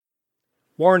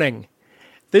Warning!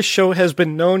 This show has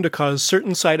been known to cause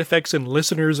certain side effects in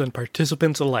listeners and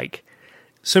participants alike.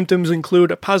 Symptoms include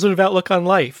a positive outlook on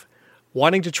life,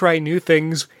 wanting to try new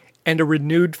things, and a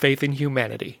renewed faith in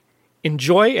humanity.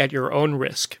 Enjoy at your own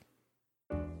risk.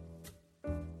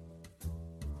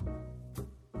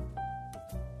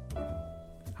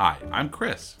 Hi, I'm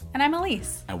Chris. And I'm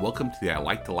Elise. And welcome to the I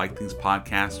Like to Like Things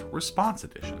podcast response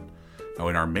edition. Now,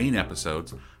 in our main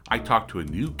episodes, I talk to a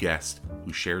new guest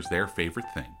who shares their favorite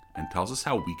thing and tells us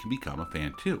how we can become a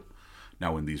fan too.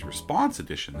 Now, in these response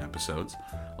edition episodes,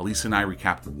 Elise and I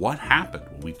recap what happened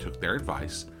when we took their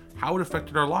advice, how it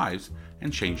affected our lives,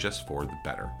 and changed us for the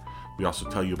better. We also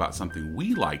tell you about something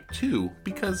we like too,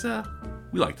 because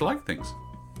we like to like things.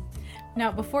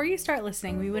 Now, before you start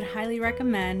listening, we would highly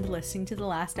recommend listening to the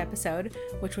last episode,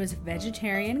 which was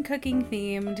vegetarian cooking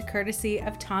themed, courtesy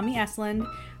of Tommy Esland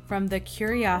from the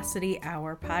Curiosity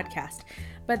Hour podcast.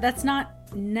 But that's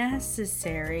not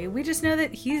necessary. We just know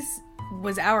that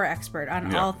was our expert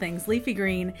on all things leafy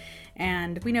green,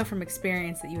 and we know from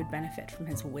experience that you would benefit from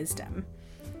his wisdom.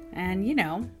 And, you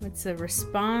know, it's a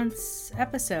response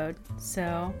episode,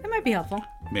 so it might be helpful.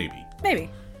 Maybe. Maybe,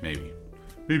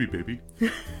 baby.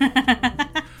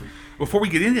 Before we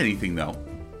get into anything, though,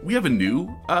 we have a new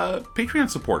Patreon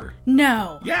supporter.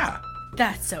 No. Yeah.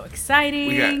 That's so exciting.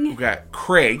 We got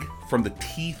Craig from the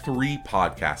T3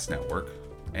 Podcast Network.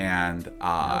 And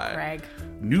Craig.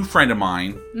 New friend of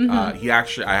mine.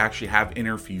 Mm-hmm. I actually have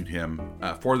interviewed him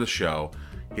for the show.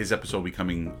 His episode will be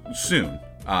coming soon.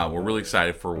 We're really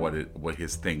excited for what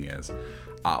his thing is.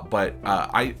 But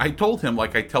I told him,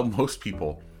 like I tell most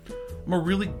people, I'm a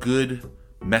really good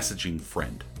messaging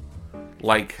friend.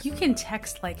 Like, you can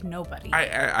text like nobody.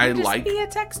 I just like be a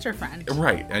texter friend,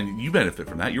 right? And you benefit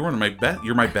from that. You're one of my best.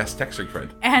 You're my best texting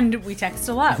friend. And we text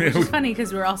a lot, which is funny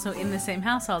because we're also in the same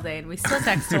house all day, and we still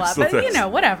text a lot. But you know,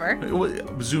 whatever.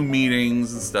 Zoom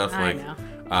meetings and stuff. I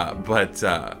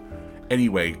know.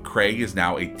 Anyway, Craig is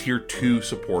now a tier 2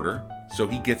 supporter, so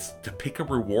he gets to pick a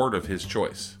reward of his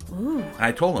choice. Ooh. And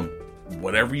I told him,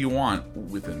 whatever you want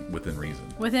within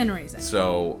reason. Within reason.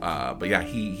 So, but yeah,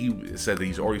 he said that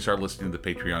he's already started listening to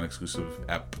the Patreon exclusive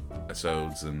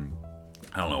episodes, and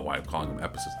I don't know why I'm calling them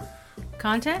episodes.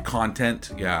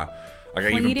 Content, yeah. Like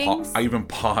I even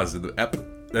paused in the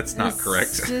That's not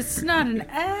correct. It's not an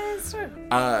S.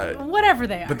 Whatever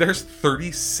they are. But there's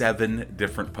 37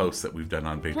 different posts that we've done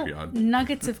on Patreon.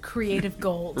 Nuggets of creative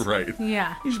gold. Right.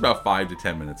 Yeah. Each about 5 to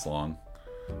 10 minutes long.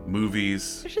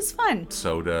 Movies. Which is fun.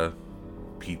 Soda.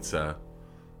 Pizza.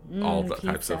 All the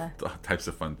types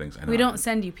of fun things. I know. We don't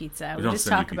send you pizza. We just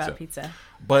talk about pizza.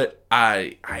 But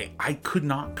I could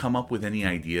not come up with any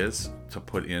ideas to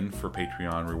put in for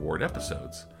Patreon reward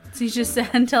episodes. So you just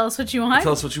said, tell us what you want.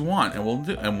 Tell us what you want, and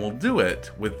we'll do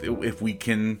it if we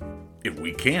can. If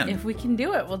we can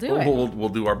do it, we'll do it. We'll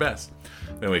do our best.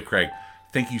 Anyway, Craig,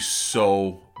 thank you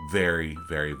so very,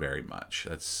 very, very much.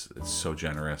 It's so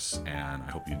generous, and I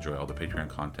hope you enjoy all the Patreon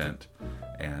content.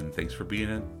 And thanks for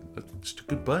being just a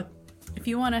good bud. If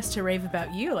you want us to rave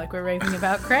about you like we're raving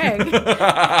about Craig,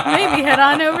 maybe head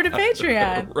on over to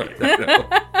Patreon. Right, I know.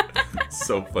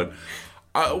 So fun.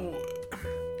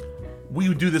 We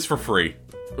would do this for free.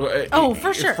 Oh,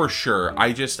 for sure. For sure.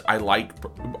 Honestly,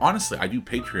 I do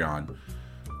Patreon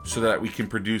so that we can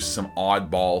produce some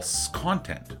oddball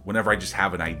content whenever I just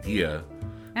have an idea.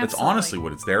 Absolutely. That's honestly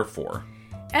what it's there for.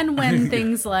 And when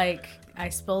things like, I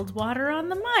spilled water on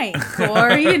the mic,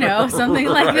 or, something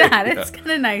like that. It's kind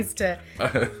of nice to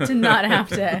not have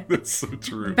to That's so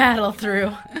true. Battle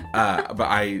through.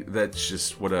 That's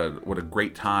just what a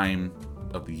great time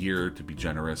of the year to be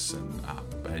generous, and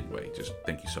but anyway, just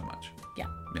thank you so much. Yeah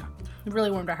It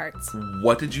really warmed our hearts.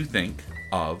 What did you think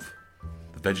of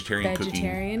the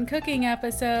vegetarian cooking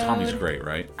episode? Tommy's great,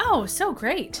 right? Oh, so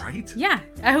great. Right? Yeah.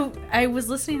 I was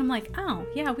listening, I'm like, oh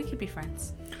yeah, we could be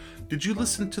friends. Did you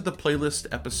listen to the playlist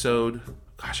episode?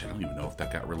 Gosh, I don't even know if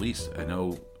that got released. I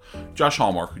know Josh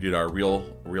Hallmark, who did our Real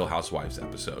Housewives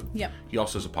episode. Yep. He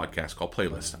also has a podcast called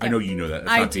Playlist. Yep. I know you know that.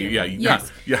 I do. Yeah. Yes.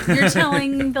 Yeah. You're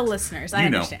telling the listeners. I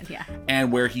understand. Yeah.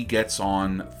 And where he gets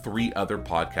on 3 other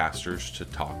podcasters to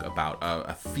talk about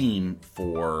a theme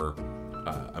for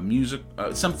a music,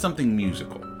 something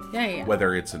musical. Yeah.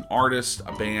 Whether it's an artist,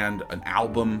 a band, an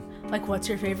album. Like, what's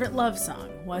your favorite love song?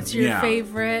 What's your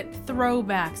favorite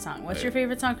throwback song? What's your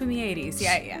favorite song from the 80s?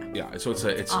 Yeah. So it's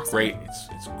awesome. Great.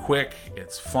 It's quick.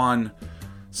 It's fun.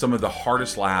 Some of the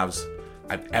hardest laughs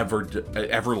I've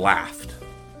ever laughed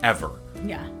ever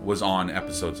Yeah. was on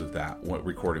episodes of that,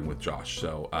 recording with Josh.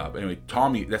 So anyway,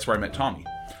 Tommy, that's where I met Tommy,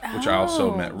 which I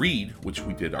also met Reed, which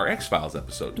we did our X-Files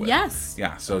episode with. Yes.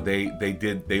 Yeah, so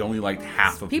they only liked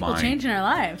half of People mine. changing our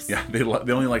lives. Yeah, they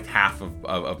only liked half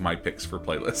of my picks for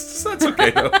playlists. So that's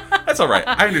okay, though. That's all right.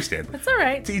 I understand. That's all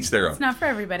right. To each their own. It's not for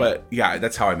everybody. But yeah,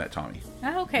 that's how I met Tommy.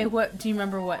 Okay, what do you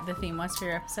remember what the theme was for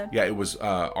your episode? Yeah, it was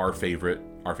our favorite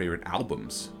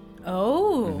albums.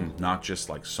 Oh. Not just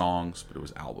like songs, but it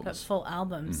was albums. But full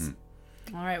albums.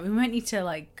 All right, we might need to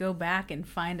like go back and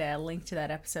find a link to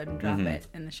that episode and drop it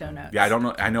in the show notes. Yeah, I don't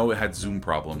know. I know it had Zoom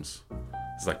problems.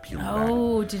 It's like peeling back.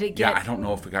 Oh, did it get... Yeah, I don't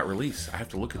know if it got released. I have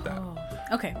to look at that. Oh.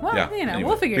 Okay, well, Yeah, anyway, we'll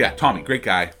we'll figure it out. Yeah, Tommy, great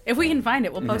guy. If we can find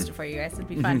it, we'll post it for you guys. It'd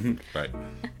be fun. Right.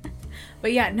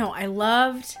 But yeah, no, I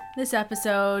loved this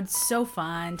episode. So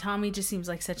fun. Tommy just seems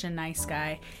like such a nice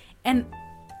guy. And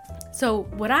so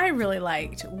what I really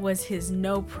liked was his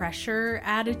no pressure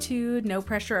attitude, no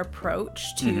pressure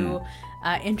approach to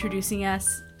introducing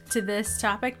us to this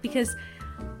topic, because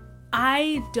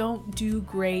I don't do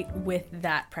great with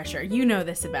that pressure. You know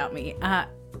this about me.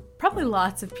 Probably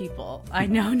lots of people I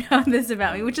know this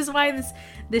about me, which is why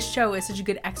this show is such a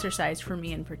good exercise for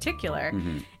me in particular,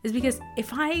 is because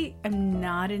if I am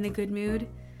not in a good mood,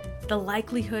 the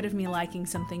likelihood of me liking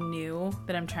something new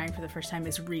that I'm trying for the first time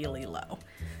is really low.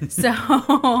 So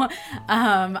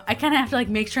I kind of have to like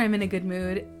make sure I'm in a good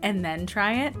mood and then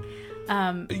try it.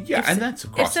 Yeah, and that's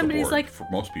across the board like, for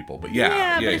most people. But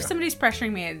if somebody's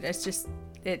pressuring me, it's just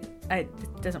it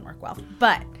doesn't work well.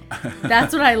 But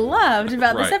that's what I loved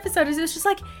about this episode, is it was just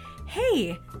like,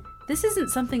 hey, this isn't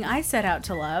something I set out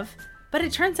to love, but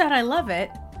it turns out I love it.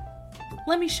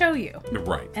 Let me show you.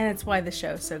 Right. And it's why the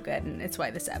show's so good, and it's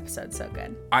why this episode's so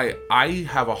good. I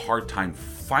have a hard time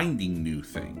finding new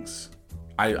things.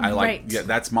 I like, yeah,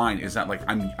 that's mine. Is that like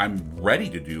I'm ready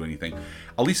to do anything.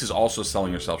 Elise is also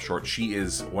selling herself short. She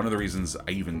is one of the reasons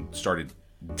I even started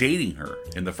dating her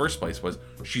in the first place was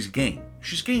she's game.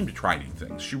 She's game to try new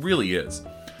things. She really is.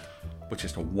 But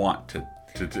just to want to.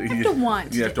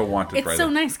 You have to want to. It's so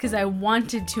nice because I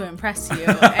wanted to impress you,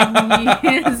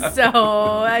 and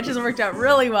so that just worked out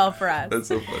really well for us. That's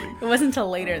so funny. It wasn't until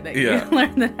later that you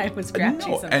learned that I was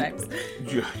grouchy sometimes.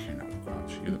 You're not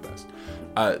grouchy. You're the best.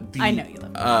 I know you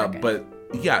love me. But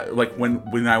yeah, like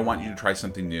when I want you to try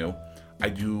something new, I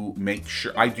do make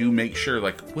sure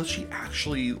like, will she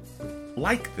actually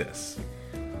like this?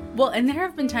 Well, and there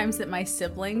have been times that my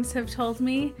siblings have told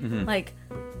me, like,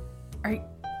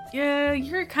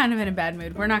 you're kind of in a bad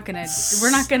mood. We're not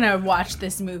gonna watch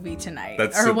this movie tonight,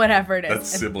 or whatever it is. That's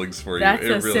siblings for you. That's it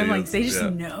really siblings. is. They just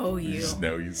know you. They just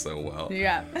know you so well.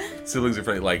 Yeah. Siblings are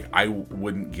funny. Like, I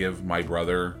wouldn't give my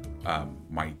brother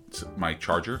my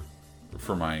charger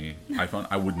for my iPhone.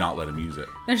 I would not let him use it.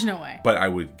 There's no way. But I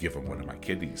would give him one of my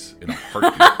kidneys in a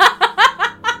heartbeat.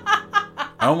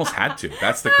 I almost had to.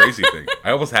 That's the crazy thing.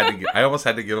 I almost had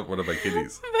to give up one of my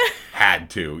kidneys. Had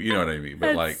to, you know what I mean?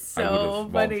 But like, so I would have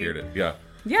volunteered it. Yeah.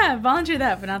 Yeah, volunteer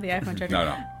that, but not the iPhone charger.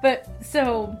 No. But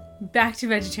so back to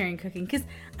vegetarian cooking, because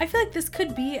I feel like this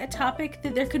could be a topic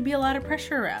that there could be a lot of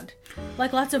pressure around,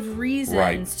 like lots of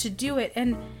reasons to do it,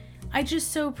 and I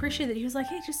just so appreciate that he was like,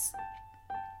 hey,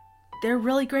 they're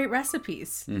really great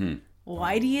recipes.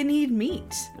 Why do you need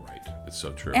meat? Right. It's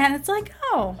so true. And it's like,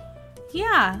 oh,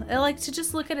 yeah. I like to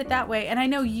just look at it that way. And I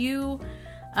know you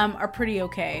are pretty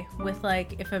okay with,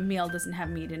 like, if a meal doesn't have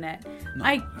meat in it.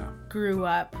 I grew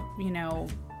up,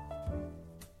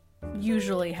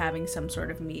 usually having some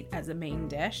sort of meat as a main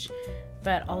dish.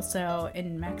 But also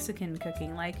in Mexican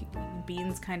cooking, like,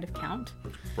 beans kind of count.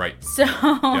 Right. So.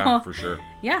 Yeah, for sure.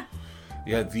 Yeah.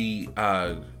 Yeah,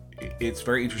 it's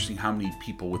very interesting how many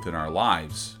people within our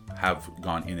lives have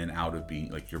gone in and out of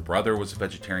being, like, your brother was a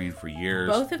vegetarian for years.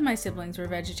 Both of my siblings were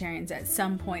vegetarians at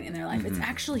some point in their life. It's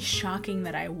actually shocking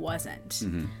that I wasn't.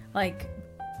 Like,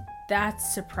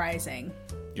 that's surprising.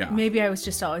 Yeah. Maybe I was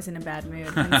just always in a bad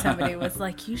mood when somebody was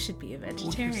like, you should be a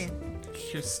vegetarian. Well,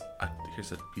 here's a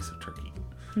piece of turkey.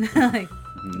 Like,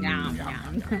 yum.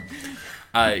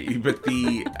 But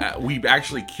we've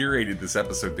actually curated this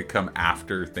episode to come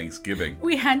after Thanksgiving.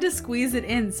 We had to squeeze it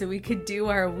in so we could do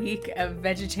our week of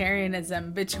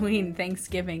vegetarianism between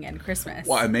Thanksgiving and Christmas.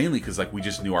 Well, and mainly because, like, we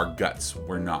just knew our guts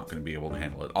were not going to be able to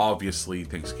handle it. Obviously,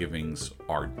 Thanksgivings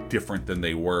are different than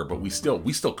they were, but we still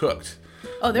cooked.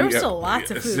 Oh, there was still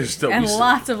lots of food and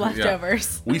lots of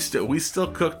leftovers. Yeah. We still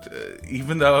cooked,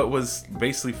 even though it was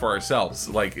basically for ourselves.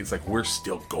 Like, it's like we're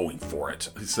still going for it.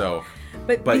 So,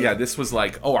 but yeah, this was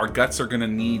like, oh, our guts are gonna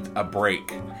need a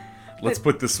break. Let's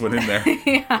put this one in there.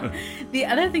 Yeah. The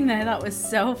other thing that I thought was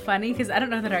so funny, because I don't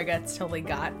know that our guts totally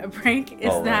got a break,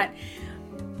 is that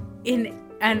in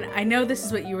and I know this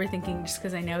is what you were thinking just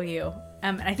because I know you.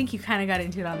 And I think you kind of got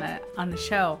into it on the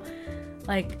show.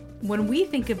 Like, when we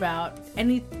think about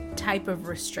any type of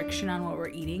restriction on what we're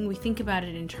eating, we think about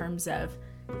it in terms of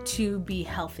to be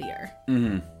healthier.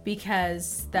 Mm-hmm.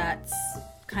 Because that's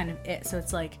kind of it. So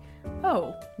it's like,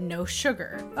 oh, no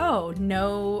sugar. Oh,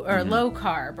 no, or low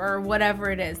carb, or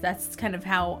whatever it is. That's kind of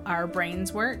how our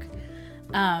brains work.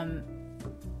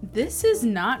 This is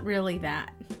not really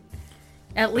that.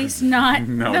 At least not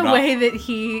the way that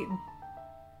he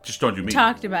just don't do meat.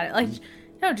 Talked about it. Like,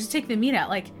 no, just take the meat out.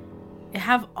 Like,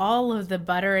 have all of the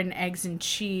butter and eggs and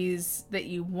cheese that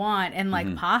you want, and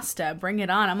like pasta. Bring it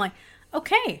on. I'm like,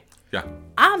 okay. Yeah.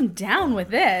 I'm down with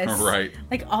this. Right.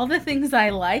 Like, all the things I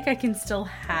like, I can still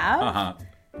have. Uh-huh.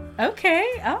 Okay.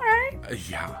 All right.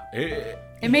 Yeah.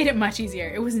 It made it much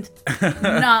easier. It wasn't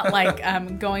not like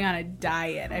going on a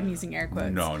diet. I'm using air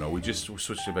quotes. No. We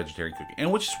switched to vegetarian cooking.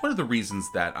 And which is one of the reasons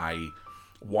that I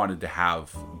wanted to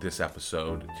have this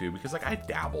episode too, because like I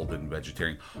dabbled in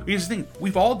vegetarian. Here's the thing,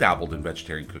 we've all dabbled in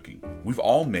vegetarian cooking. We've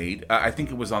all made, I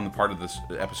think it was on the part of this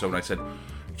episode when I said,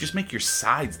 just make your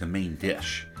sides the main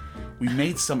dish. We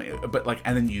made some, but like,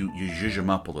 and then you zhuzh them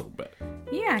up a little bit.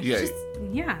 Yeah.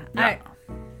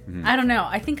 I don't know.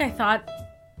 I think I thought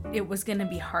it was going to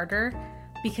be harder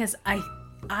because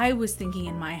I was thinking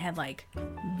in my head like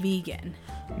vegan.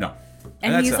 No.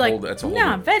 And he's like,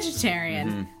 no, vegetarian.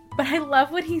 Mm-hmm. But I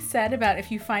love what he said about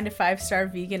if you find a 5-star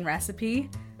vegan recipe,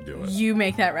 you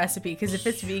make that recipe. Because if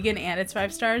it's vegan and it's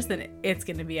 5 stars, then it's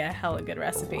going to be a hella good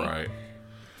recipe. Right.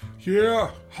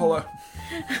 Yeah. Hella.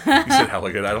 You said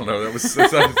hella good. I don't know. That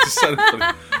just sounded funny.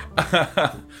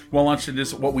 You want to launch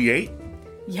into what we ate?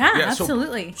 Yeah,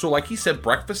 absolutely. So like he said,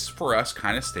 breakfast for us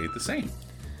kind of stayed the same.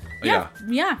 Yeah.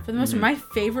 For the most part, my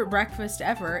favorite breakfast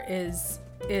ever is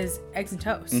eggs and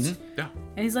toast. Mm-hmm. Yeah.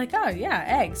 And he's like, oh yeah,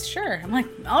 eggs, sure. I'm like,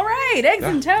 all right, eggs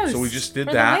and toast. So we just did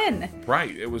that.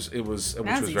 Right. It was which was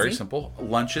very simple.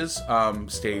 Lunches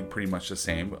stayed pretty much the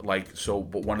same. Like, so,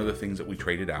 but one of the things that we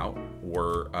traded out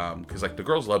were because like the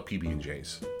girls love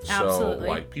PB&Js. Absolutely.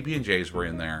 So like PB&Js were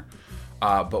in there,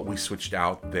 but we switched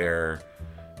out their.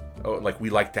 Like we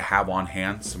like to have on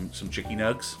hand some chicky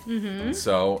nugs. Mm-hmm.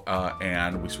 So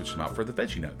and we switched them out for the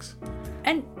veggie nugs.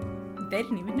 And they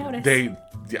didn't even notice.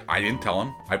 I didn't tell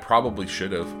them. I probably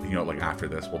should have. Like after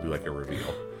this, we'll do like a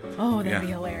reveal. Oh, that'd be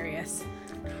hilarious.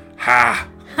 Ha!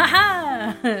 Ha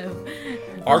ha!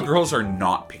 Our girls are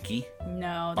not picky.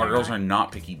 No, our girls are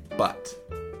not picky, but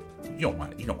you don't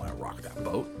want to rock that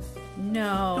boat.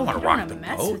 No, you don't want to rock the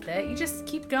mess boat. With it. You just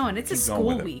keep going. It's a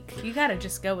school week. You gotta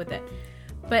just go with it.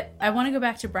 But I want to go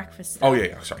back to breakfast. Oh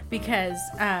yeah, sorry. Because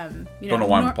don't know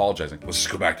why I'm apologizing. Let's just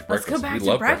go back to breakfast. Let's go back we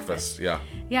love breakfast. Yeah.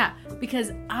 Yeah,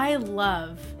 because I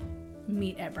love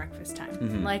meat at breakfast time.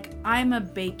 Mm-hmm. Like, I'm a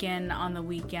bacon on the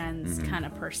weekends kind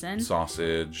of person.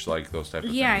 Sausage, like those type of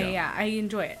things. Yeah, I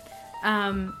enjoy it.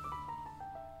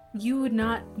 You would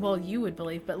not, well, you would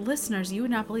believe, but listeners, you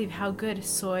would not believe how good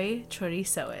soy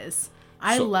chorizo is.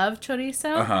 I love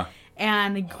chorizo,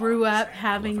 and grew up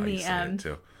having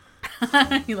the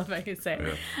you love how you say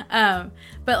it. Yeah.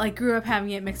 But like grew up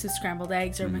having it mixed with scrambled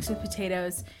eggs or mixed with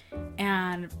potatoes,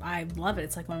 and I love it.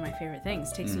 It's like one of my favorite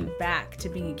things. It takes me back to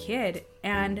being a kid.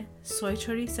 And soy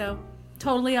chorizo,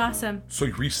 totally awesome.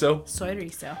 Soy riso.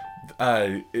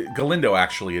 Galindo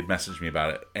actually had messaged me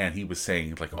about it, and he was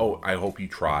saying like, "Oh, I hope you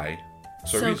try."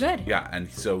 So good. Yeah,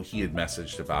 and so he had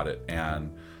messaged about it,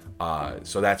 and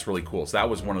so that's really cool. So that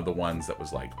was one of the ones that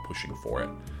was like pushing for it.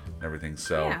 Everything.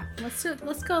 So yeah,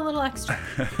 let's go a little extra.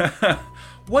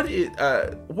 What is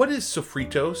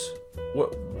sofritos?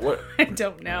 What I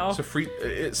don't know.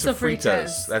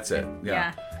 Sofritas. That's it.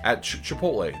 Yeah. At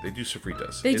Chipotle, they do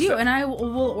sofritas. They do, and I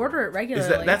will order it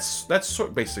regularly. That's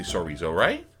basically chorizo,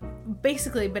 right?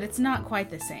 Basically, but it's not quite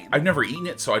the same. I've never eaten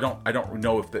it, so I don't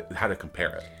know how to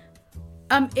compare it.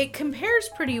 It compares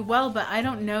pretty well, but I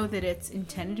don't know that it's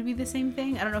intended to be the same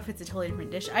thing. I don't know if it's a totally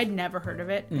different dish. I'd never heard of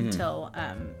it until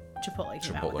Chipotle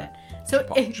came out with it. So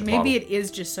maybe it is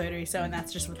just soy chorizo, and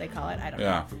that's just what they call it. I don't know.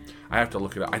 Yeah, I have to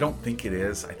look it up. I don't think it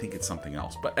is. I think it's something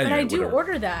else. But anyway, I do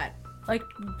order that like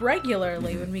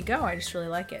regularly when we go. I just really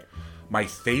like it. My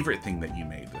favorite thing that you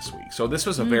made this week. So this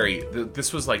was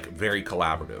this was like very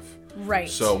collaborative. Right.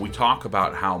 So we talk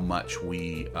about how much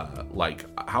we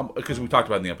because we talked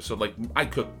about in the episode, like I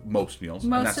cook most meals.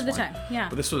 Most of the time, yeah.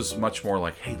 But this was much more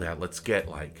like, hey, Dad, let's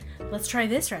try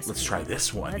this recipe. Let's try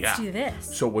this one. Let's do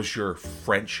this. So it was your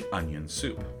French onion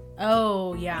soup.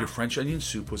 Oh, yeah. Your French onion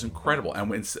soup was incredible. And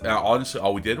honestly,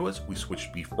 all we did was we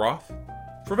switched beef broth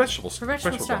for vegetables. For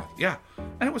vegetable broth. Yeah.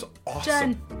 And it was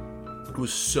awesome. It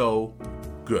was so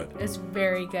good. It's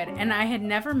very good. And I had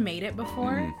never made it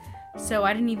before. So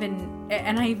I didn't even,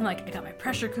 and I even like, I got my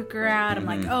pressure cooker out. I'm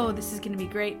like, oh, this is going to be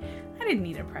great. I didn't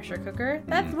need a pressure cooker.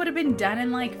 That would have been done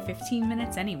in like 15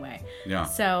 minutes anyway. Yeah.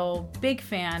 So big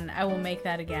fan. I will make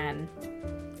that again.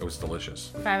 It was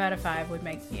delicious. 5 out of 5 would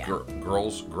make, yeah.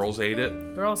 Girls ate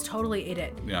it. Girls totally ate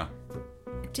it. Yeah.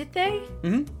 Did they?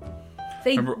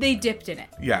 Mm-hmm. They dipped in it.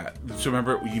 Yeah. So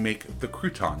remember, you make the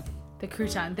crouton. The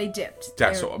crouton, they dipped.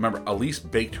 Yeah. So remember, Elise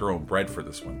baked her own bread for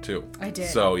this one too. I did.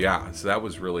 So yeah. So that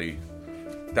was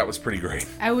pretty great.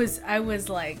 I was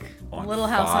like On Little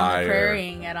House on fire. the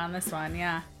Prairie-ing it on this one,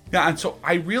 yeah. Yeah, and so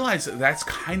I realized that's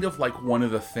kind of like one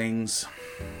of the things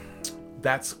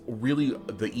that's really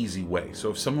the easy way. So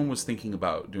if someone was thinking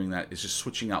about doing that, it's just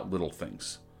switching out little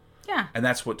things. Yeah. And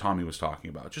that's what Tommy was talking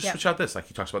about. Just Yep. switch out this. Like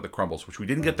he talks about the crumbles, which we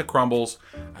didn't get the crumbles.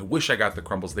 I wish I got the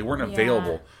crumbles. They weren't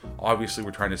available. Obviously,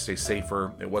 we're trying to stay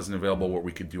safer. It wasn't available where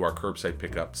we could do our curbside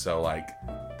pickup. So like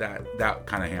that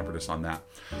kind of hampered us on that.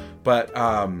 But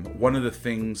one of the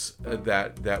things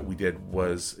that we did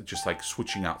was just like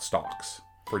switching out stocks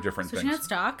for different Switching things. out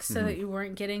stocks so that you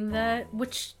weren't getting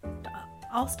which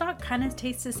all stock kind of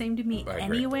tastes the same to me I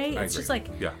agree. anyway. I It's just agree.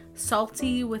 like Yeah.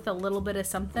 salty with a little bit of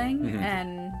something.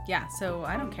 And yeah, so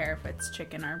I don't care if it's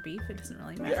chicken or beef. It doesn't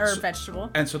really matter. Yeah, Or so-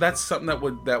 vegetable. And so that's something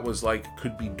that was like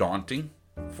could be daunting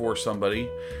for somebody.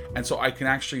 And so I can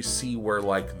actually see where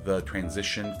like the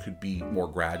transition could be more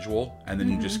gradual, and then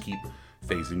you just keep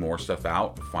phasing more stuff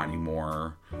out, finding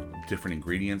more different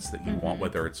ingredients that you want,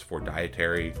 whether it's for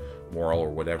dietary, moral, or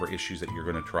whatever issues that you're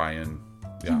going to try and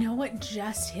You know what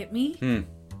just hit me?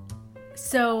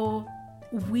 So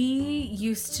we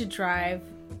used to drive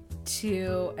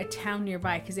to a town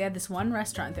nearby because they had this one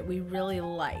restaurant that we really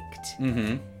liked.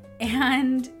 Mm-hmm.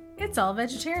 And it's all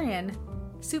vegetarian.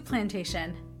 Soup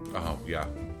Plantation. Oh yeah.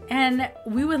 And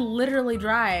we would literally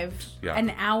drive Yeah.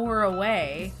 an hour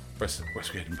away.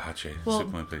 Westgate and Pache, Well,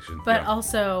 Soup Plantation. But yeah.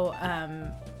 also,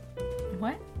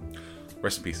 what?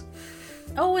 Rest in peace.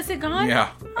 Oh, is it gone?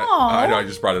 Yeah. Oh, I know I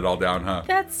just brought it all down, huh?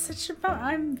 that's such a bummer.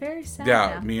 I'm very sad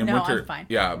Yeah, now. me and no, Winter. I'm fine.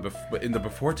 Yeah, but in the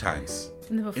before times.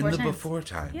 In the before times. Before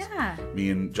times. Yeah. Me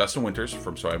and Justin Winters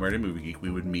from So I Married a Movie Geek, we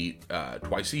would meet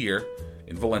twice a year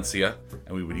in Valencia,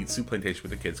 and we would eat Soup Plantation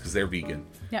with the kids because they're vegan.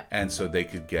 Yep. And so they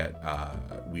could get,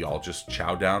 we all just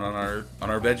chow down on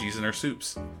our veggies and our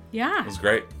soups. Yeah. It was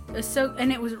great.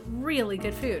 And it was really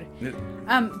good food.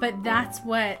 But that's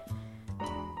what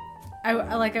I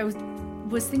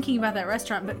was thinking about that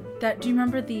restaurant. But do you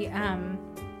remember the I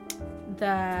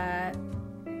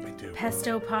do.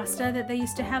 pesto pasta that they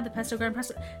used to have, the pesto garden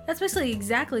pasta? That's basically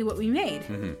exactly what we made.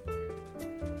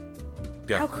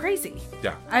 Yeah. How crazy!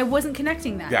 Yeah. I wasn't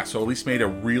connecting that. Yeah, so Elise made a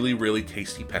really, really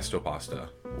tasty pesto pasta,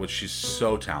 which she's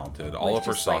so talented. All With of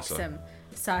her just, like, salsa. some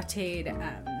sautéed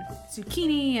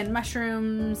zucchini and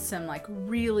mushrooms, some like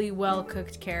really well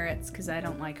cooked carrots because I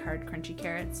don't like hard crunchy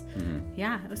carrots.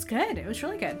 Yeah, it was good. It was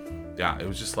really good. Yeah, it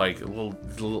was just like a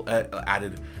little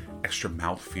added extra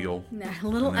mouthfeel. A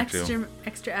little in there, too.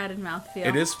 extra added mouthfeel.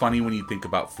 It is funny when you think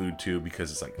about food too,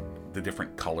 because it's like the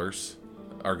different colors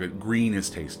are good. Green is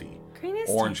tasty. Green is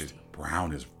Orange tasty. is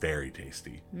brown is very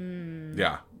tasty.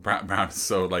 Yeah, brown is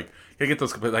so like you get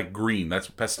those like green. That's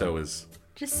what pesto is.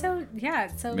 Just so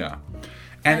so Yeah,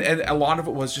 and a lot of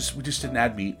it was just we just didn't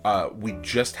add meat. We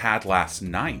just had last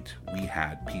night. We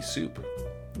had pea soup.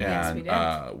 Yes, And we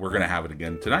did. we're gonna have it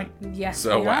again tonight. Yes,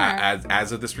 So we are.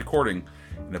 as of this recording,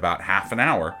 in about half an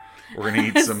hour, we're gonna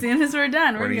eat as some. soon as we're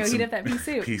done, we're We're gonna gonna go eat heat some up that pea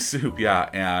soup. Pea soup, yeah,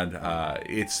 and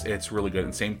it's really good.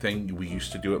 And same thing, we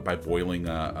used to do it by boiling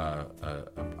a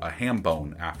ham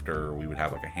bone after we would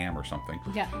have like a ham or something.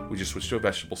 Yeah. We just switched to a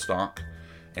vegetable stock,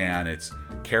 and it's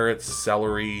carrots,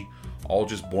 celery, all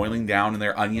just boiling down in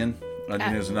there. Onion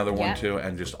is another one yeah. too,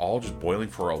 and just all just boiling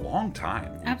for a long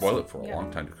time. You boil it for a Absolutely, yeah.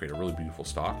 long time to create a really beautiful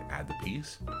stock. Add the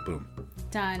peas, boom,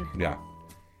 Done. yeah.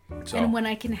 So And when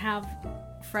I can have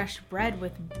fresh bread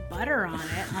with butter on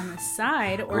it on the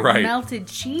side or Right. melted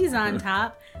cheese on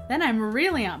top, then I'm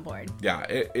really on board. yeah,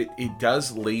 it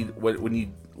does lead when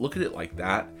you look at it like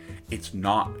that. It's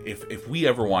not if we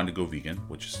ever wanted to go vegan,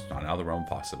 which is not out of the realm of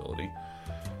possibility,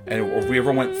 and if we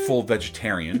ever went full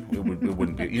vegetarian, it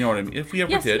wouldn't be. You know what I mean? If we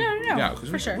ever Yes, did, no, yeah, because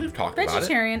for sure. we've talked about it.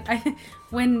 Vegetarian.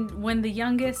 When the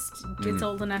youngest gets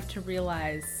old enough to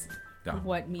realize Yeah.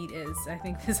 what meat is, I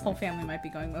think this whole family might be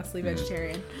going mostly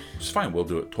vegetarian. It's fine. We'll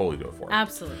do it. Totally do it for it.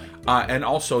 Absolutely. And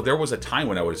also, there was a time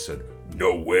when I would have said,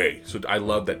 "No way." So I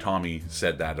love that Tommy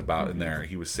said that about in there.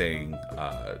 He was saying,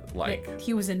 like,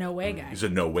 He was a no way guy. he's a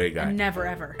no way guy. Never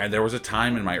ever. And there was a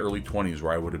time in my early 20s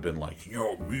where I would have been like,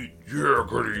 meat, yeah,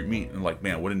 gotta eat meat. And like,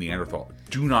 man, what a Neanderthal.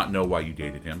 Do not know why you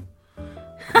dated him.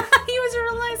 He was a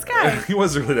real nice guy. He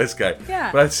was a really nice guy.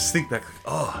 Yeah. But I just think back,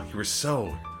 oh, you were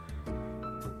so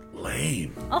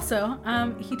lame. Also,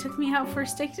 he took me out for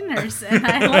steak dinners, and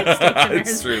I like steak dinners.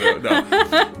 It's true though.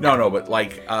 No, but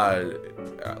like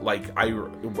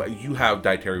you have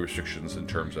dietary restrictions in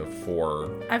terms of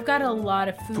I've got a lot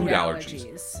of food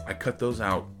allergies. I cut those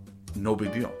out, no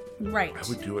big deal. Right. I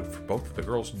would do it for both of the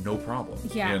girls, no problem.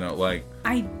 Yeah. You know, like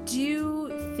I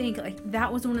do think like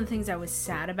that was one of the things I was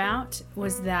sad about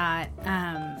was that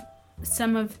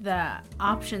some of the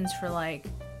options for like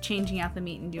changing out the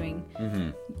meat and doing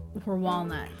were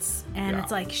walnuts, and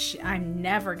it's like I'm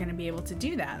never gonna be able to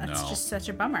do that. That's just such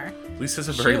a bummer. Lisa has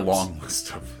a very long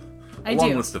list of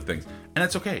things, and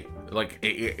that's okay.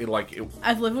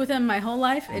 I've lived with him my whole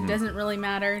life. It doesn't really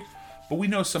matter. But we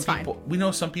know some people. We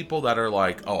know some people that are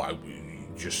like, oh,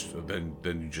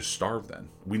 then you just starve. Then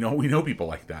we know people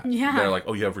like that. Yeah, they're like,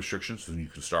 oh, you have restrictions, then you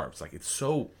can starve. It's like it's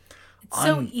so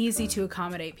easy to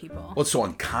accommodate people. Well, it's so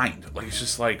unkind. Like it's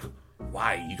just like,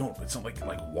 why you don't? It's not like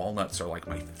walnuts are like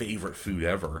my favorite food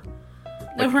ever.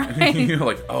 Like, right. You know,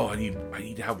 like I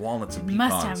need to have walnuts and pecans.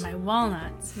 Must have my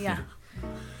walnuts. Yeah.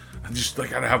 I'm just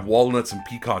like I gotta have walnuts and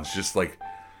pecans just like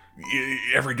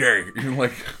every day.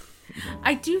 Like.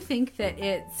 I do think that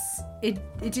it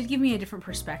did give me a different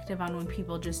perspective on when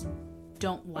people just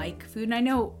don't like food, and I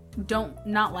know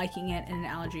not liking it and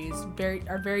allergies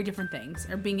are very different things,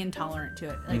 or being intolerant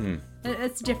to it. Like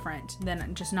it's different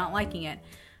than just not liking it.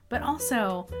 But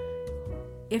also,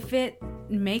 if it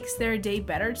makes their day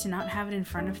better to not have it in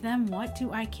front of them, what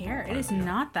do I care? It is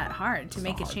not that hard to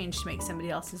make a change to make somebody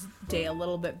else's day a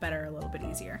little bit better, a little bit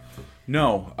easier.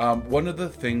 No, one of the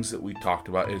things that we talked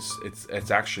about is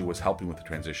it's actually was helping with the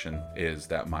transition is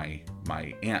that my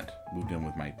aunt moved in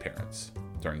with my parents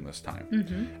during this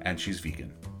time, and she's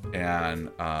vegan, and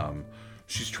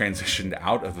she's transitioned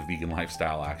out of a vegan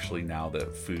lifestyle actually now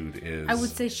that food is. I would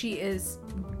say she is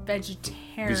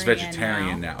vegetarian. She's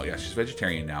vegetarian now. Yeah, she's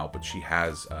vegetarian now, but she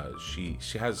has she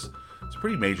has some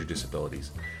pretty major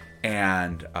disabilities,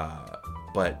 and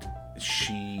but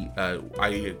she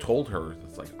I told her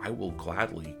it's like I will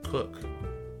gladly cook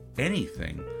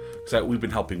anything. So we've been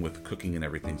helping with cooking and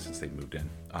everything since they moved in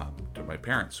to my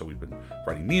parents. So we've been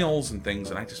writing meals and things,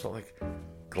 and I just felt like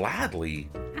gladly.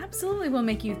 Absolutely, we'll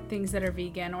make you things that are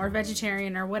vegan or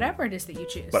vegetarian or whatever it is that you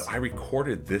choose. But I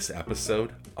recorded this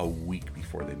episode a week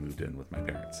before they moved in with my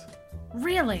parents.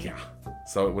 Really? Yeah.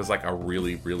 So it was like a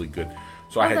really, really good.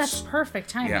 So that's perfect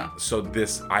timing. Yeah. So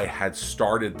I had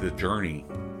started the journey.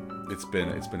 It's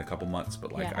been a couple months,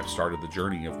 but I've started the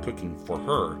journey of cooking for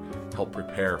her, help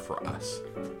prepare for us.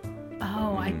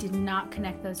 Oh, I did not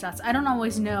connect those dots. I don't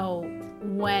always know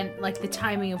when, like the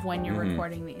timing of when you're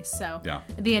recording these. So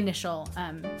the initial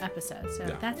episode. So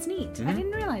that's neat. I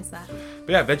didn't realize that.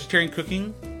 But yeah, vegetarian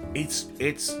cooking, it's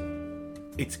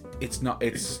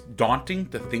daunting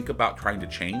to think about trying to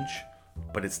change,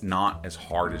 but it's not as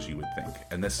hard as you would think.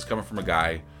 And this is coming from a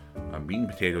guy, a meat and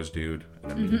potatoes dude,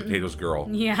 and a meat and potatoes girl.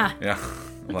 Yeah. Yeah.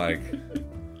 Like.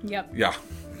 Yep. Yeah.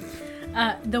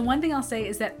 The one thing I'll say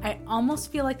is that I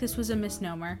almost feel like this was a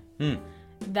misnomer.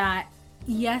 That,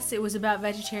 yes, it was about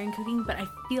vegetarian cooking, but I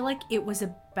feel like it was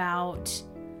about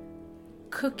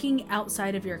cooking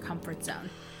outside of your comfort zone.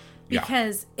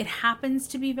 Because it happens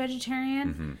to be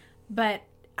vegetarian, but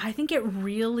I think it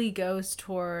really goes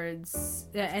towards,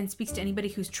 and speaks to anybody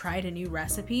who's tried a new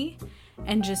recipe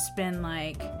and just been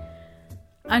like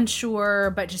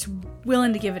unsure, but just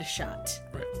willing to give it a shot.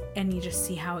 Right. And you just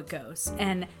see how it goes.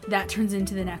 And that turns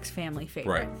into the next family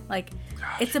favorite. Right. Like,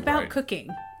 it's about cooking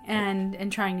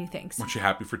and trying new things. Weren't you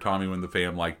happy for Tommy when the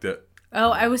fam liked it?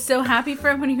 Oh, I was so happy for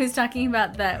him when he was talking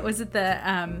about the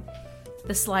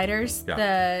sliders? Yeah.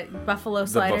 The buffalo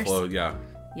sliders? The buffalo, yeah.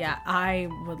 Yeah, I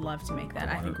would love to make that.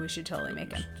 I think we should totally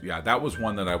make it. Yeah, that was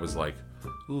one that I was like,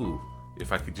 ooh,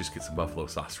 if I could just get some buffalo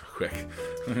sauce real quick.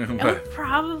 We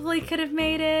probably could have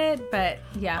made it, but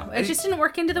yeah, it just didn't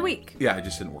work into the week. Yeah, it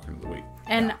just didn't work into the week.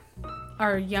 And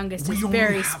our youngest is we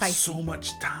very only have spicy. So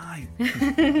much time.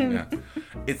 Yeah.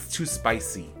 It's too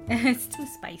spicy. It's too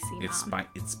spicy, Mom.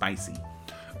 It's spicy.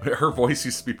 Her voice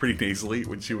used to be pretty nasally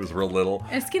when she was real little.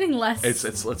 It's getting less.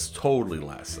 It's totally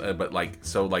less. But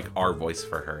our voice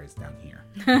for her is down here.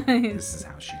 This is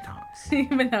how she talks.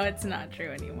 Even though it's not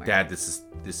true anymore. Dad, this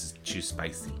is too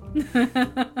spicy.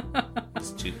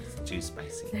 It's too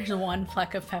spicy. There's one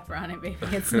fleck of pepper on it, baby.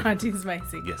 It's not too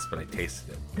spicy. Yes, but I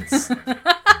tasted it.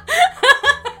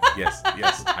 Yes,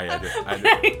 I did.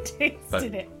 I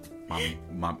tasted it.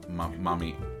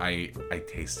 Mommy, I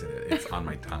tasted it. It's on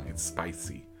my tongue. It's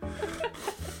spicy.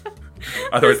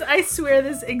 Otherwise, I swear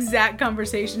this exact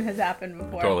conversation has happened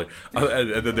before. totally.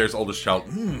 And then there's oldest child.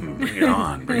 Bring it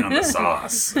on the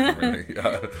sauce. Really?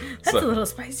 That's a little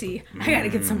spicy. I gotta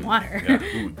get some water. Yeah.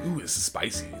 Ooh, this is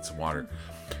spicy. Get some water.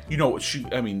 You know,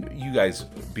 you guys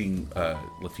being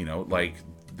Latino,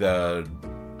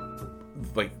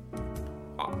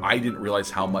 I didn't realize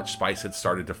how much spice had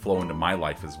started to flow into my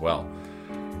life as well.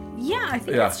 Yeah, I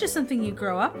think that's just something you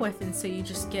grow up with, and so you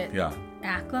just get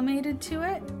acclimated to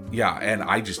it. Yeah, and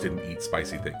I just didn't eat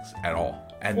spicy things at all.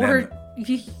 And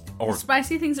or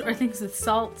spicy things, or things with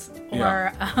salt,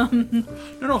 or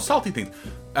No, salty things.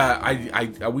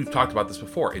 We've talked about this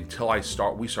before. Until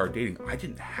we started dating, I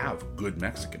didn't have good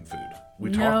Mexican food.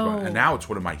 We talked about it, and now it's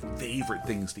one of my favorite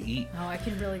things to eat. Oh, I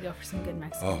could really go for some good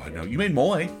Mexican food. I know. You made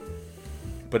mole,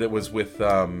 but it was with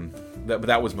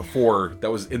that was before.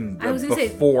 That was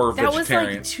before vegetarian. That was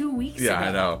like 2 weeks ago. Yeah,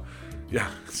 I know. Yeah,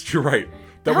 you're right.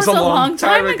 That was a long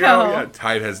time ago. Yeah,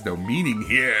 time has no meaning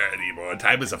here anymore.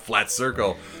 Time is a flat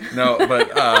circle. No, but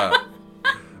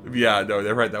yeah, no,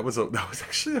 they're right. That was a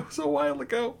while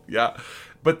ago. Yeah,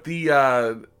 but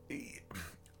the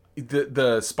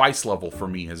spice level for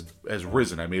me has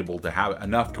risen. I'm able to have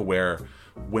enough to where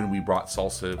when we brought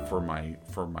salsa for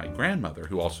my grandmother,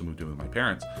 who also moved in with my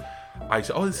parents, I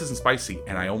said, "Oh, this isn't spicy,"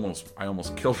 and I almost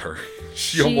killed her.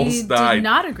 She almost died. She did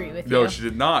not agree with you. No, she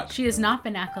did not. She has not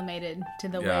been acclimated to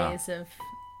the ways of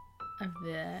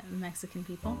the Mexican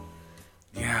people.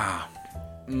 Yeah.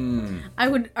 I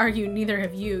would argue neither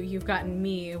have you. You've gotten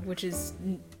me, which is,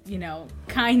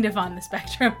 kind of on the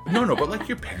spectrum. No, but like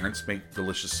your parents make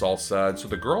delicious salsa, and so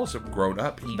the girls have grown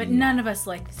up eating. But none of us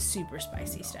like super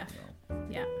spicy stuff. No.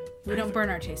 Yeah. We don't burn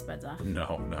our taste buds off.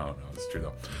 No, it's true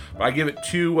though. But I give it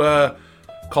 2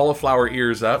 cauliflower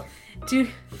ears up. Dude,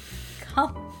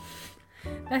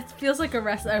 that feels like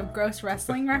a gross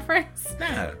wrestling reference.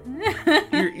 Yeah.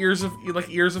 ears of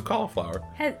cauliflower.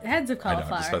 Heads of cauliflower. I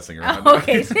know, I'm just messing around. Oh,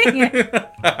 okay, dang it.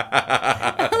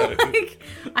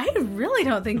 I really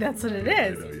don't think that's what it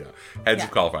is. Heads of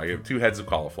cauliflower. I give 2 heads of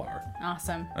cauliflower.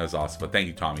 Awesome. That was awesome. But thank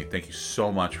you, Tommy. Thank you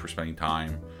so much for spending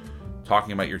time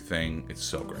talking about your thing. It's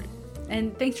so great.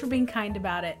 And thanks for being kind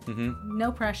about it. Mm-hmm.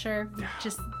 No pressure.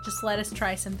 Just let us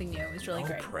try something new. It was really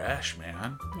great. Fresh,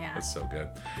 man. Yeah. That's so good.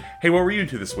 Hey, what were you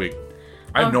into this week?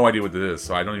 I have no idea what it is,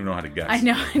 so I don't even know how to guess. I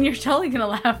know, and you're totally going to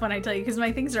laugh when I tell you, because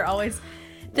my things are always,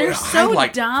 they're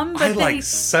dumb. But I like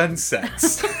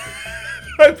sunsets.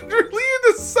 I've been really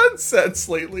into sunsets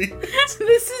lately.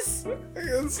 This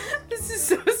is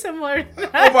so similar to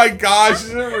that. Oh my gosh,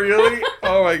 is it really?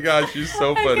 Oh my gosh, you're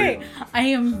so funny. Okay. I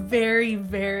am very,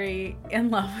 very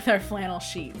in love with our flannel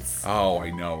sheets. Oh,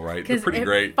 I know, right? They're pretty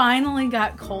great. It finally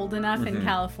got cold enough in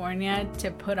California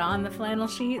to put on the flannel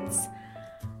sheets.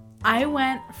 I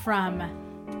went from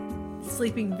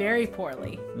sleeping very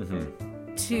poorly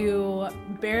to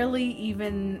barely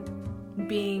even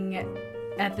being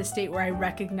at the state where I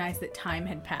recognized that time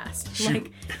had passed.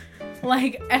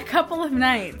 Like a couple of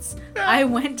nights, I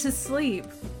went to sleep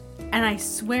and I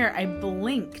swear I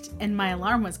blinked and my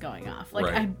alarm was going off.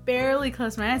 I barely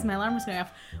closed my eyes and my alarm was going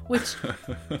off, which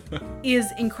is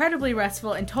incredibly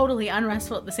restful and totally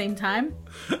unrestful at the same time.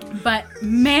 But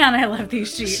man, I love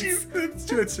these sheets.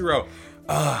 2 nights in a row.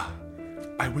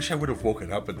 I wish I would have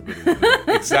woken up in the middle of the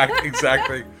day.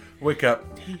 Exactly. Wake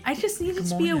up. I just needed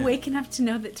to be awake enough to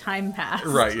know that time passed.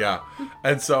 Right, yeah.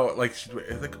 And so, she'd be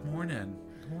like, good morning.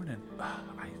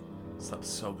 I slept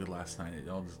so good last night.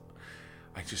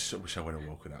 I just wish I would have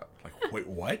woken up. Wait,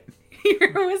 what?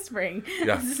 You're whispering.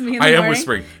 Yeah. Is this me in the morning? am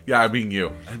whispering. Yeah, I'm being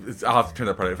you. I'll have to turn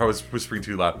that part on if I was whispering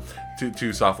too loud,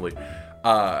 too softly.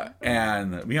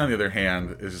 And me, on the other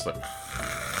hand, is just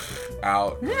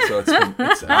out. So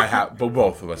but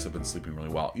both of us have been sleeping really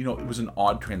well. It was an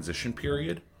odd transition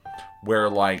period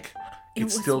where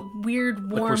it's still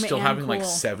weird, warm, we're still and having cool.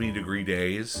 70-degree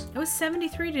days. It was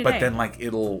 73 today. But then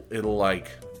it'll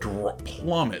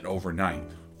plummet overnight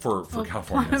for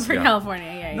California. For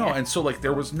California, yeah. No, and so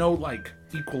there was no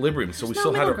equilibrium. So we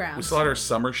still had our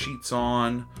summer sheets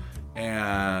on,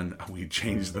 and we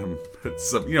changed them.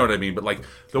 You know what I mean? But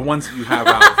the ones that you have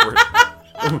out for.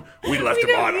 We left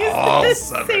them on all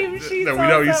summer. Same sheets no, we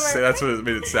don't use to say. That's what it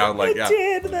made it sound like. I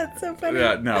did. That's so funny.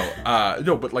 Yeah,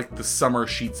 no, but the summer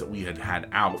sheets that we had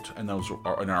out, and those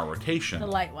are in our rotation. The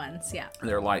light ones, yeah.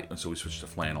 They're light, and so we switched to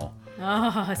flannel.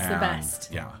 Oh, it's the best.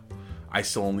 Yeah, I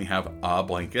still only have a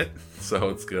blanket, so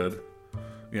it's good.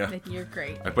 Yeah, you're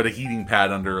great. I put a heating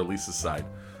pad under Elisa's side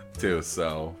too,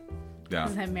 so yeah.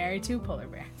 Because I'm married to a polar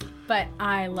bear, but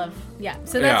I love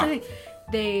So that's the thing.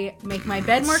 They make my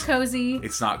bed more cozy.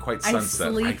 It's not quite sunset.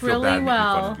 I sleep really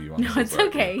well. No, it's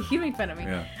okay. You make fun of me.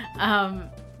 Yeah.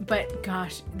 But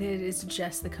gosh, it is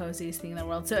just the coziest thing in the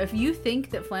world. So if you think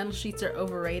that flannel sheets are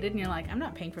overrated and you're like, I'm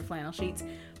not paying for flannel sheets,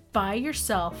 buy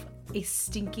yourself a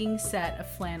stinking set of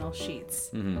flannel sheets.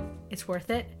 Mm-hmm. It's worth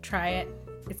it. Try it.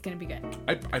 It's going to be good.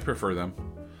 I prefer them.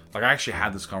 Like, I actually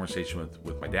had this conversation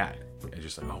with my dad. And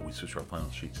just like, oh, we switched to our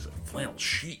flannel sheets. He's like, flannel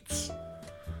sheets?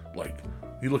 Like,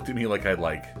 he looked at me like I'd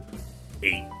like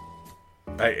ate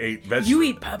vegetables. You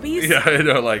eat puppies? Yeah, I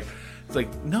know. Like, it's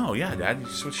like, no, yeah, Dad, you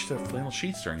switched to flannel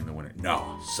sheets during the winter.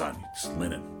 No, son, it's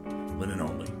linen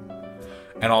only.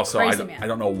 And also, I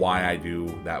don't know why I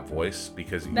do that voice,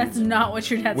 because that's not what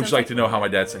your dad sounds like. Would you like to know how my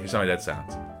dad sounds? Here's how my dad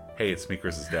sounds. Hey, it's me,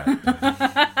 Chris's dad.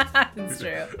 That's true.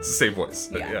 It's the same voice.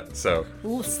 Yeah. So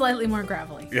slightly more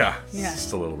gravelly. Yeah.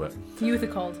 Just a little bit. You with a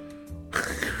cold.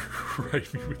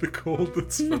 Right, me with a cold.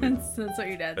 That's funny. That's what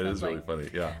your dad sounds like. It is really funny.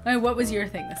 Yeah. All right, what was your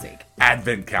thing this week?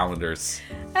 Advent calendars.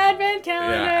 Advent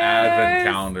calendars. Yeah,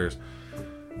 Advent calendars.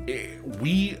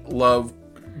 We love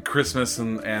Christmas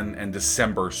and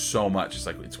December so much. It's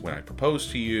like, it's when I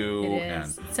proposed to you. It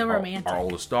is. And it's so romantic. Our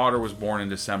oldest daughter was born in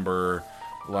December.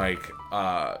 Like,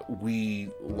 we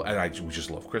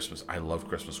just love Christmas. I love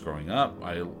Christmas growing up.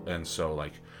 And so,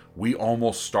 like, we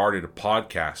almost started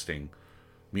podcasting,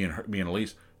 me and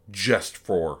Elise, just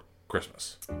for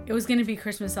Christmas. It was going to be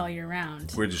Christmas all year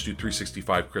round. We'd just do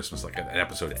 365 Christmas, like an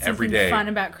episode Something every day. Fun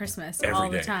about Christmas all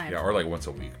the time. Yeah, or like once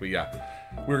a week. But yeah,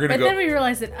 we're gonna go. But then we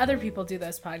realized that other people do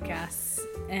those podcasts,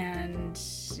 and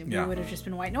we would have just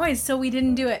been white noise, so we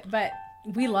didn't do it. But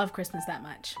we love Christmas that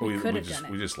much. We could have done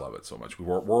it. We just love it so much. We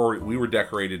were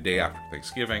decorated day after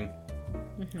Thanksgiving.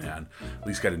 Mm-hmm. And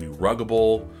Elise got a new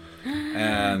Ruggable,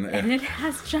 and it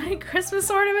has giant Christmas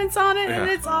ornaments on it, and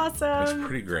it's awesome. It's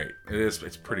pretty great.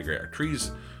 It's pretty great. Our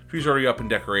trees already up and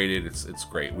decorated. It's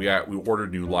great. We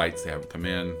ordered new lights. They haven't come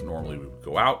in. Normally we would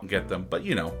go out and get them, but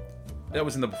that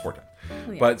was in the before time.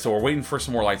 Oh, yeah. But so we're waiting for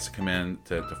some more lights to come in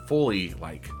to fully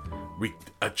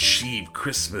achieve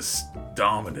Christmas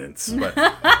dominance.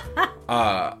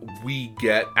 But we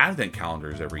get Advent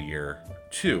calendars every year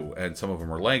too, and some of them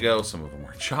are Lego, some of them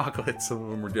are chocolate, some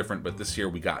of them are different. But this year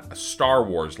we got a Star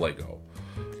Wars Lego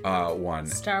one.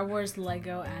 Star Wars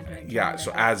Lego Advent. Yeah.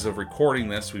 So as of recording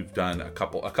this, we've done a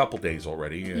couple days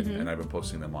already, and I've been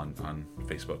posting them on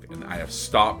Facebook, and I have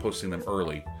stopped posting them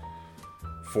early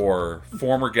for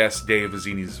former guest Dave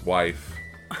Azzini's wife,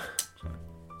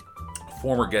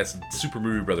 former guest Super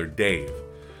Movie Brother Dave,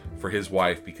 for his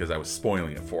wife, because I was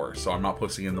spoiling it for her. So I'm not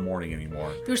posting in the morning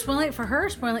anymore. You were spoiling it for her or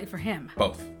spoiling it for him?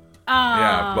 Both.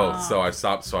 Yeah, both. So I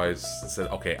stopped. So I said,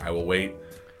 okay, I will wait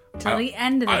till the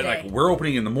end of the day. We're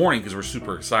opening in the morning because we're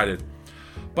super excited.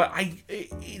 But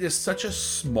it is such a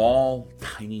small,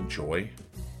 tiny joy.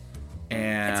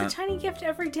 And it's a tiny gift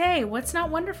every day. What's not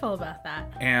wonderful about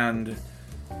that? And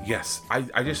yes,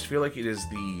 I just feel like it is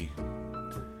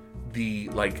the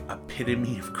like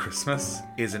epitome of Christmas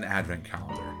is an Advent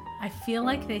calendar. I feel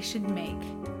like they should make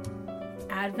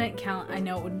Advent calendar. I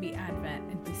know it wouldn't be Advent;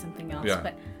 it'd be something else,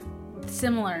 but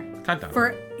similar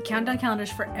for countdown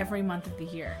calendars for every month of the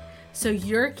year. So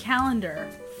your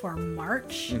calendar for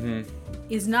March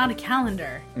is not a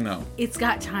calendar. No, it's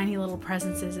got tiny little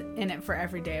presents in it for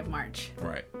every day of March.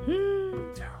 Right.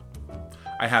 Yeah,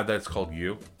 I have that. It's called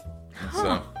You.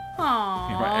 So.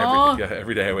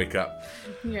 Every day I wake up.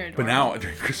 But now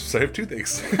during Christmas I have two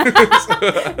things.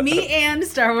 Me and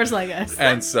Star Wars Legos.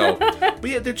 And so, but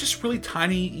yeah, they're just really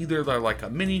tiny. Either they're like a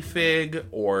minifig,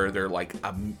 or they're like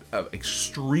a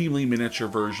extremely miniature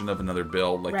version of another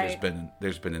build. Like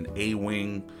there's been an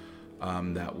A-wing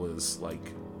that was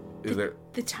like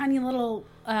the tiny little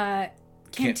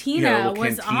cantina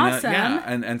was awesome. Yeah,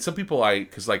 and some people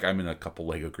because like I'm in a couple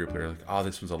Lego group, they're like, oh,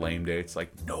 this was a lame day. It's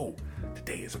like, no,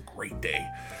 today is a great day.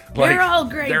 They're all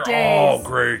great days. They're all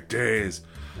great days.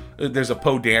 There's a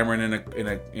Poe Dameron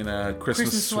in a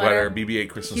Christmas sweater, BB-8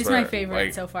 Christmas He's sweater. He's my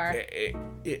favorite so far.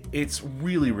 It's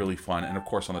really, really fun. And of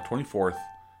course, on the 24th,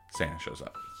 Santa shows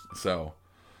up. So,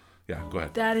 yeah, go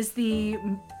ahead. That is the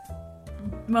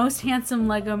most handsome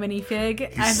Lego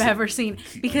minifig I've ever seen,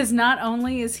 because not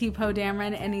only is he Poe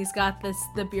Dameron and he's got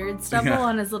the beard stubble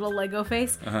on his little Lego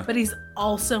face, but he's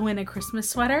also in a Christmas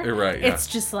sweater. You're right. Yeah. It's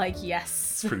just like,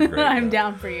 yes, it's pretty great. I'm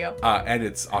down for you. And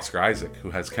it's Oscar Isaac,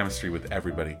 who has chemistry with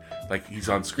everybody. Like, he's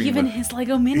on screen. Even his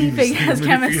Lego minifig has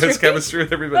chemistry. He has chemistry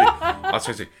with everybody.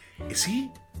 Oscar Isaac, does he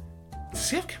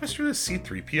have chemistry with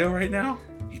C-3PO right now?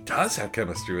 He does have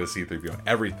chemistry with C-3PO.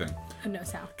 Everything. Who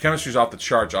knows how? Chemistry's off the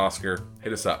charts, Oscar.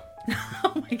 Hit us up.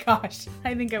 Oh my gosh.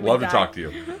 I think I would Love to talk to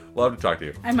you. Love to talk to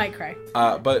you. I might cry.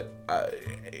 But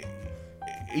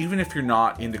even if you're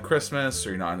not into Christmas or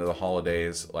you're not into the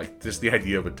holidays, like just the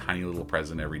idea of a tiny little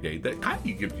present every day that kind of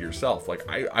you give to yourself. Like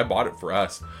I bought it for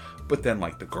us, but then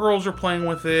like the girls are playing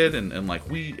with it, and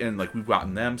we've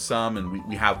gotten them some, and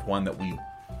we have one that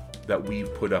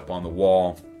we've put up on the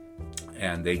wall,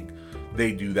 and they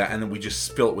do that, and then we just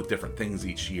spill it with different things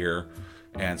each year.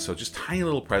 And so just tiny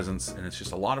little presents, and it's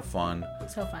just a lot of fun.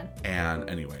 So fun. And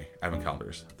anyway, advent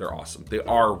calendars, they're awesome. They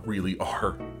really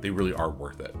are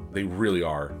worth it. They really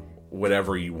are.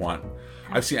 Whatever you want.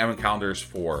 I've seen advent calendars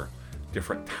for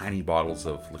different tiny bottles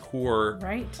of liqueur.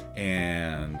 Right.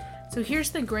 And so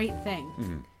here's the great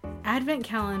thing. Advent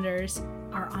calendars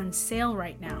are on sale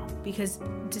right now because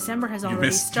December has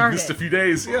already started. You missed a few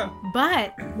days, yeah.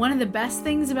 But one of the best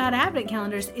things about Advent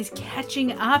calendars is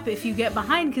catching up if you get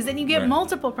behind, because then you get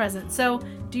multiple presents. So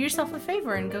do yourself a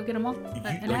favor and go get an Advent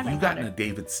calendar. You got a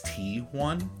David's Tea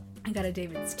one? I got a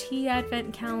David's Tea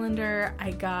Advent calendar.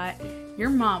 I got your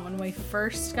mom when we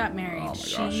first got married.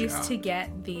 She used to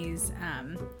get these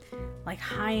like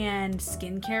high-end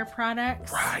skincare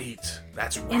products. Right.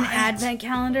 That's right. In Advent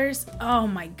calendars. Oh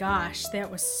my gosh,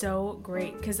 that was so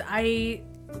great because I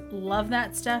love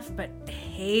that stuff but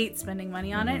hate spending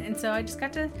money on it, and so I just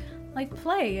got to like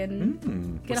play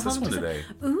and get a hold of today.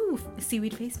 Ooh,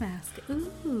 seaweed face mask.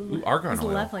 Ooh, argan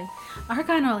oil. Lovely.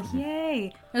 Argan oil.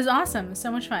 Yay. It was awesome. It was so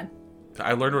much fun.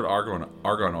 I learned what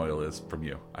argan oil is from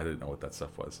you. I didn't know what that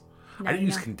stuff was. No, I didn't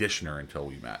use conditioner until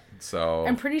we met. So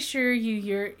I'm pretty sure you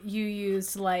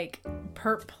used like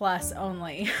Pert Plus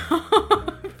only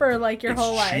for like your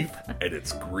whole life. It's cheap and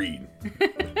it's green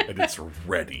and it's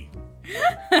ready.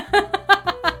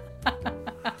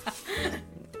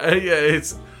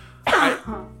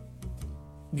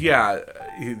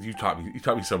 You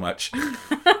taught me so much.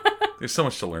 There's so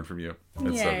much to learn from you.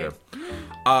 It's so good.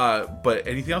 But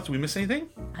anything else? Did we miss anything?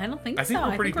 I don't think so. I think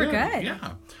we're pretty good.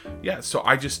 Yeah. Yeah. So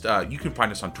I just you can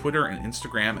find us on Twitter and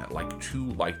Instagram at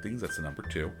like2likethings. That's the number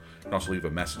 2. You can also leave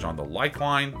a message on the like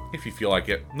line if you feel like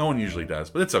it. No one usually does,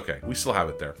 but it's okay. We still have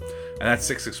it there. And that's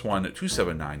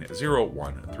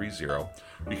 661-279-0130.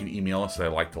 You can email us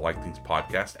at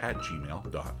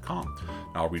like2likethingspodcast@gmail.com.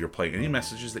 Now I'll read or play any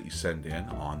messages that you send in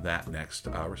on that next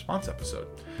response episode,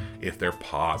 if they're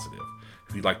positive.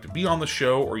 If you'd like to be on the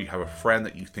show or you have a friend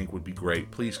that you think would be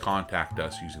great, please contact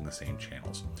us using the same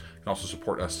channels. You can also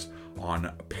support us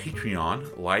on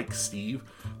Patreon, like Steve,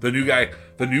 the new guy,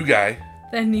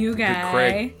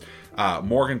 Craig,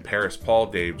 Morgan, Paris, Paul,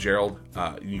 Dave, Gerald.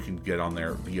 You can get on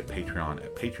there via Patreon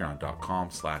at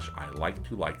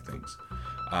patreon.com/I-like-to-like-things.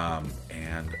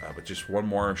 But just one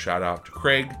more shout out to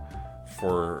Craig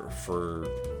for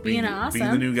being awesome,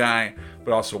 being the new guy,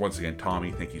 but also once again Tommy,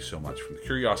 thank you so much from the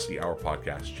Curiosity Hour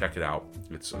podcast. Check it out,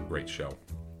 it's a great show.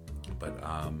 But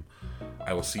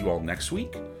I will see you all next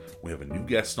week. We have a new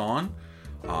guest on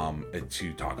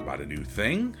to talk about a new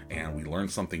thing, and we learn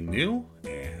something new,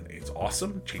 and it's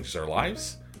awesome. It changes our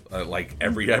lives like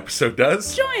every episode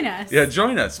does. Join us. Yeah,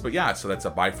 join us. But yeah, so that's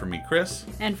a bye from me, Chris,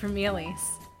 and from me,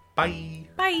 Elise. Bye.